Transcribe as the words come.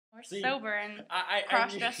We're sober and I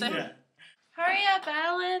cross-dressing. Yeah. Hurry up,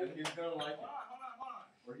 Allan. And he's gonna like it. Hold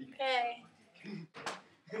on. Okay.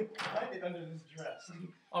 Hide it under this dress.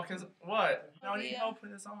 Oh, cause what? Oh, I need yeah. help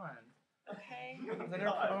put this on. Okay. I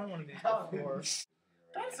never put on one of these before.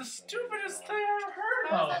 That's the stupidest thing I've ever heard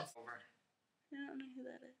How of. is I don't know who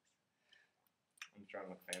that is. I'm trying to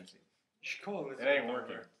look fancy. Cool. It ain't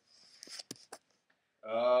working.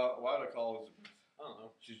 Why would I call Elizabeth? I don't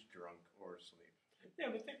know. She's drunk or asleep. Yeah,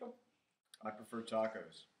 but think of. I prefer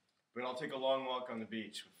tacos, but I'll take a long walk on the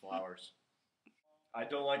beach with flowers. I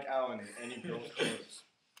don't like Allan in any girl's clothes.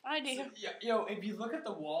 I do. Yo, if you look at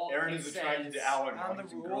the wall, Erin it is attracted says to Allan on while the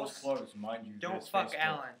he's in girls' rules, clothes. Mind you, don't this fuck Facebook.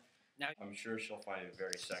 Allan. Now, I'm sure she'll find it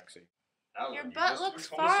very sexy. Allan, Your you butt just looks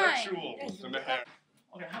was homosexual. fine. Yeah, What's the matter?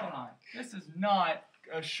 Okay, hold on. This is not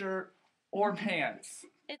a shirt or pants.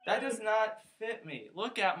 That does not fit me.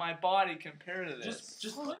 Look at my body compared to this.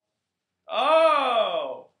 just look.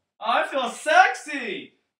 Oh! I feel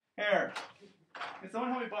sexy! Here. Can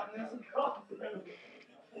someone help me button this?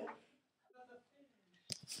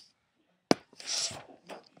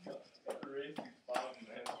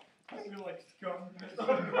 I'm gonna like scum.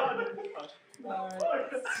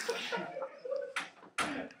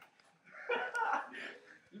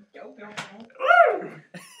 Woo!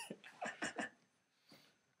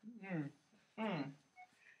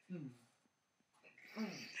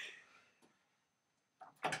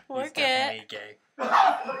 Work it. Gay.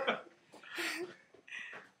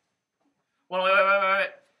 Wait.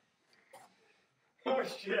 Oh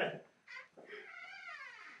shit.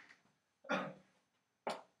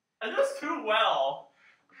 I just too well.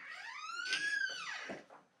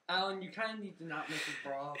 Allan, you kind of need to not make your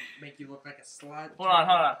bra make you look like a slut. Hold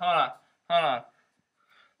on.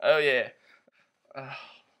 Oh yeah.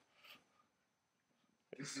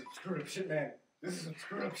 This is screwed up shit, man. This is some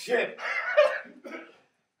screwed up shit.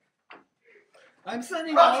 I'm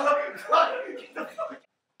sending out.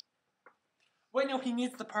 Wait, no, he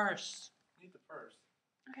needs the purse. Need the purse.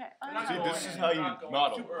 Okay. See, Oh. this is how you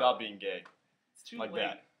model without being gay. It's too Like late.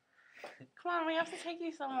 that. Come on, we have to take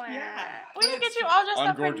you somewhere. Yeah. We can get you all dressed I'm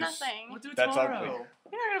up for gorgeous. nothing. We'll do it That's tomorrow. ugly.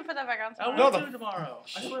 You're not gonna put that back on I tomorrow. will No, do it tomorrow.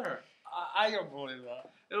 I swear. I don't believe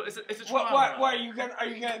that. It's a trial. What are you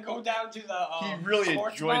gonna go down to the He really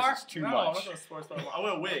sports enjoys bar? this too No, I'm not much. going to sports bar. I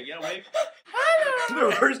wear a wig. Yeah, wig.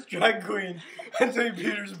 The worst drag queen in St.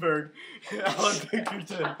 Petersburg, Allan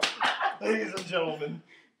Pinkerton. Ladies and gentlemen.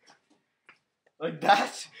 Like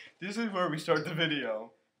this is where we start the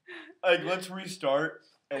video. Like, let's restart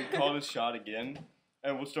and call this shot again,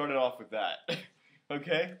 and we'll start it off with that.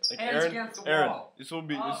 Okay? Like, Hands against the Aaron, wall. this is Oh,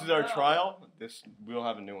 our no. trial. We'll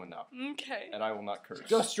have a new one now, Okay. and I will not curse.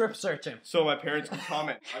 Go strip search him. So my parents can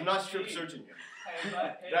comment. I'm not strip searching you.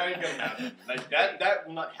 That ain't gonna happen. Like that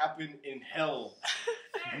will not happen in hell.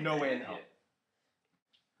 No way in hell.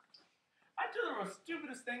 I do the most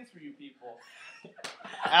stupidest things for you people.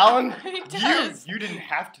 Allan, He does. you didn't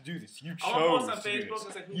have to do this. You I wanna post chose on to do Facebook this.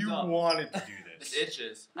 and say, who's You up? wanted to do It this.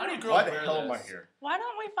 itches. How do you girls Why the wear hell this? am I here? Why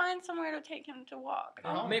don't we find somewhere to take him to walk?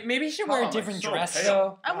 Maybe he should wear a I'm different so dress pale.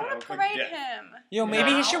 though. I God, I want to look like parade death. him. Yo,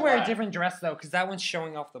 maybe he should wear a Why? different dress though, because that one's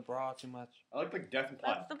showing off the bra too much. I look like death and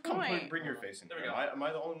plot. That's the Come, point. bring your face in. There we here. go. Am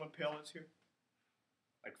I the only one pale that's here?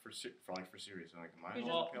 Like for serious. Like, am I the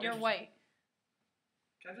only one pale? You're white.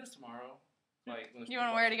 Can I do this tomorrow? Like, when You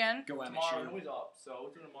want to wear it again? Go Tomorrow, nobody's up, so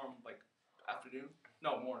we'll do it tomorrow, like, afternoon?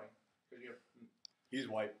 No, morning. 'Cause you're- He's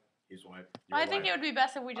white. He's white. I You're think white. it would be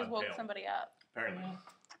best if we just I'm woke pale. somebody up. Apparently.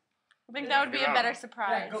 I think that would be a better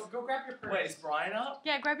surprise. Go grab your purse. Wait, is Brian up?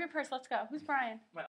 Yeah, grab your purse. Let's go. Who's Brian?